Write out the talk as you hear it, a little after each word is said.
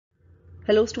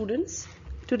Hello students,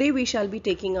 today we shall be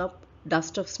taking up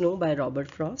Dust of Snow by Robert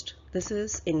Frost. This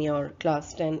is in your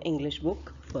class 10 English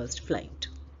book, First Flight.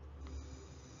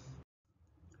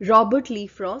 Robert Lee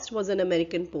Frost was an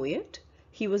American poet.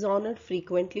 He was honored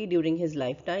frequently during his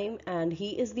lifetime and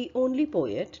he is the only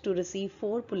poet to receive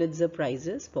 4 Pulitzer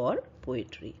Prizes for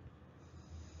poetry.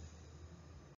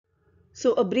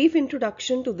 So a brief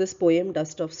introduction to this poem,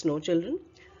 Dust of Snow, children.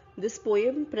 This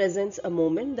poem presents a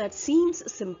moment that seems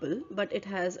simple, but it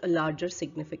has a larger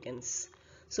significance.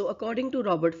 So according to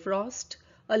Robert Frost,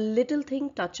 a little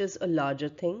thing touches a larger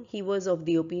thing. He was of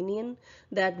the opinion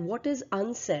that what is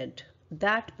unsaid,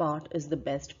 that part is the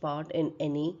best part in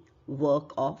any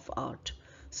work of art.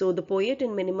 So the poet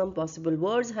in minimum possible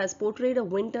words has portrayed a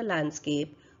winter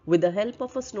landscape with the help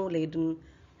of a snow-laden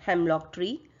hemlock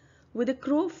tree, with a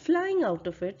crow flying out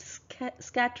of it,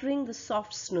 scattering the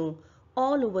soft snow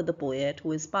all over the poet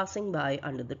who is passing by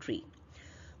under the tree.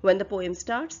 When the poem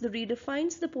starts, the reader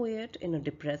finds the poet in a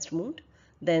depressed mood.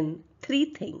 Then 3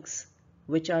 things.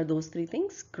 Which are those 3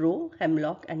 things? Crow,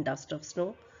 hemlock and dust of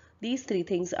snow. These 3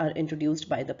 things are introduced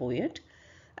by the poet.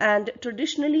 And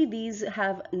traditionally these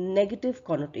have negative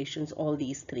connotations. All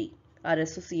these 3 are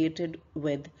associated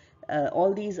with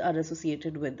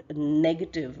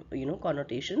negative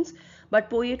connotations, but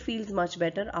poet feels much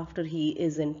better after he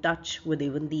is in touch with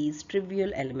even these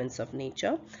trivial elements of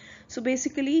nature. So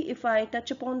basically, if I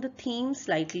touch upon the theme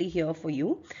slightly here for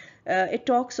you,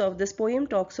 this poem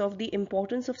talks of the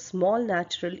importance of small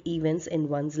natural events in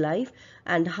one's life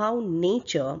and how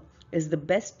nature is the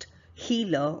best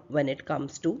healer when it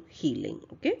comes to healing.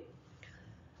 Okay,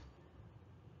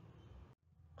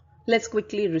 let's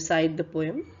quickly recite the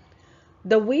poem.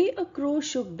 The way a crow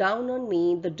shook down on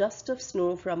me the dust of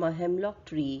snow from a hemlock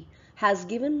tree has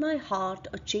given my heart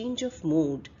a change of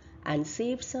mood and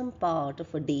saved some part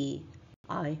of a day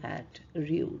I had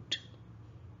rued.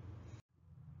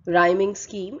 Rhyming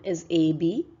scheme is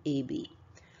AB, AB.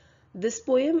 This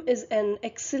poem is an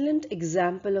excellent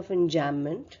example of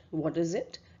enjambment. What is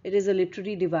it? It is a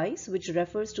literary device which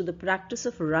refers to the practice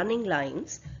of running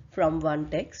lines from one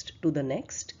text to the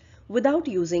next without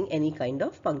using any kind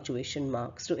of punctuation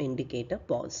marks to indicate a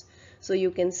pause. So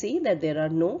you can see that there are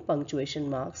no punctuation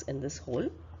marks in this whole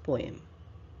poem.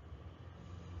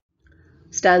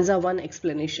 Stanza 1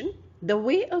 explanation. The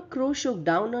way a crow shook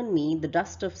down on me the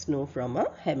dust of snow from a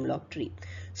hemlock tree.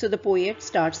 So the poet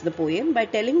starts the poem by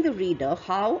telling the reader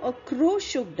how a crow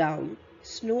shook down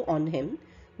snow on him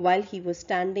while he was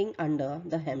standing under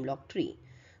the hemlock tree.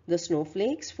 The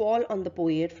snowflakes fall on the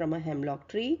poet from a hemlock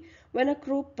tree when a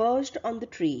crow perched on the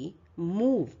tree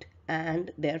moved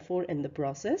and therefore in the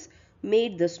process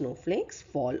made the snowflakes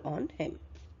fall on him.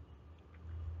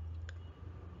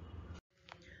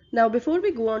 Now before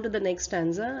we go on to the next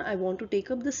stanza, I want to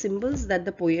take up the symbols that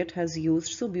the poet has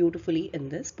used so beautifully in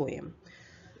this poem.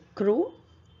 Crow,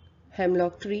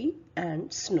 hemlock tree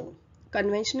and snow.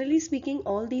 Conventionally speaking,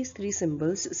 all these 3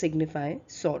 symbols signify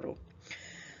sorrow.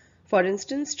 For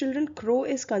instance, children, crow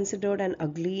is considered an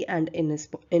ugly and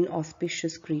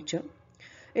inauspicious creature.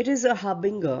 It is a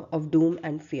harbinger of doom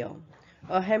and fear.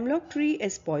 A hemlock tree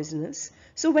is poisonous,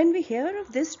 so when we hear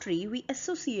of this tree, we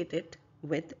associate it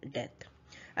with death.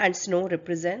 And snow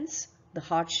represents the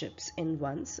hardships in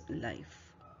one's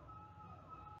life.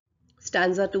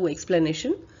 Stanza 2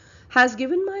 explanation. Has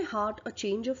given my heart a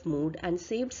change of mood and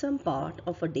saved some part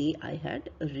of a day I had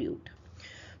rued.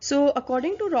 So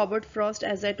according to Robert Frost,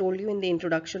 as I told you in the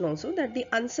introduction also, that the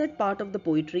unsaid part of the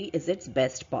poetry is its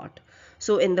best part.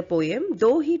 So in the poem,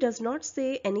 though he does not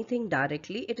say anything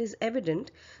directly, it is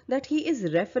evident that he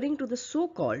is referring to the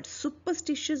so-called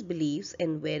superstitious beliefs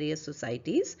in various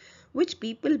societies which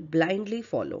people blindly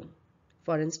follow.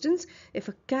 For instance, if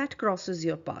a cat crosses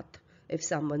your path, if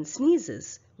someone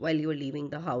sneezes while you are leaving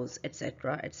the house,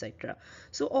 etc., etc.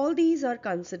 So all these are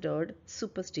considered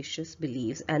superstitious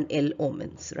beliefs and ill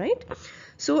omens, right?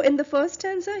 So in the first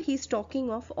stanza, he's talking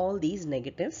of all these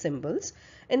negative symbols.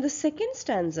 In the second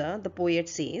stanza, the poet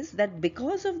says that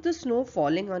because of the snow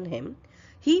falling on him,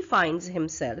 he finds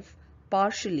himself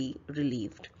partially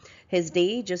relieved. His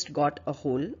day just got a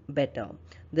whole better.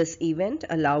 This event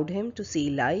allowed him to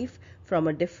see life from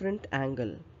a different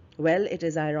angle. Well, it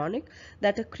is ironic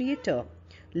that a creator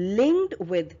linked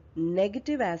with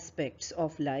negative aspects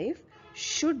of life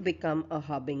should become a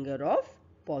harbinger of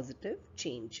positive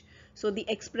change. So the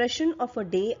expression of a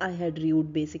day I had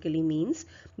rued basically means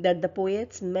that the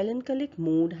poet's melancholic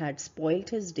mood had spoilt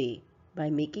his day by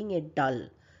making it dull,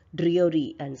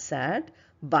 dreary and sad,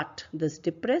 but this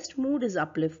depressed mood is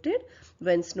uplifted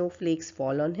when snowflakes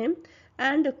fall on him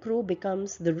and a crow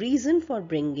becomes the reason for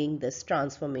bringing this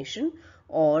transformation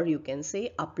or you can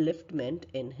say upliftment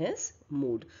in his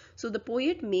mood. So the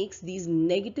poet makes these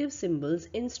negative symbols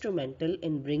instrumental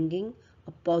in bringing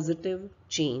a positive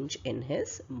change in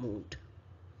his mood.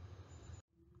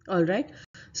 All right.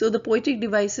 So the poetic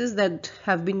devices that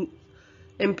have been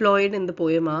employed in the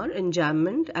poem are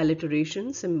enjambment,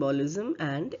 alliteration, symbolism,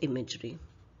 and imagery.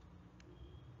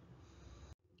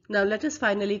 Now let us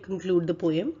finally conclude the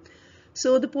poem.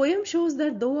 So the poem shows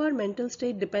that though our mental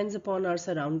state depends upon our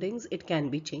surroundings, it can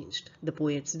be changed. The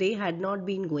poet's day had not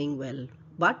been going well,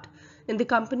 but in the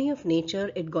company of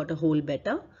nature, it got a whole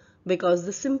better because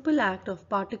the simple act of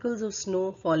particles of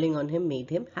snow falling on him made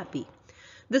him happy.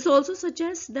 This also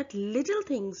suggests that little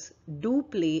things do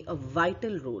play a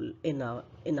vital role in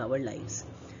our lives.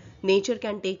 Nature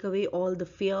can take away all the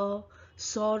fear,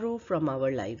 sorrow from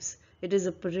our lives. It is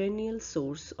a perennial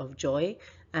source of joy,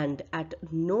 and at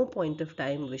no point of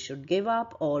time we should give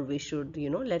up, or we should,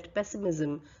 let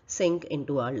pessimism sink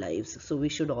into our lives. So we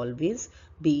should always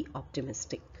be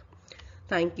optimistic.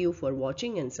 Thank you for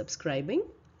watching and subscribing.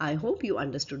 I hope you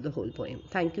understood the whole poem.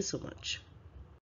 Thank you so much.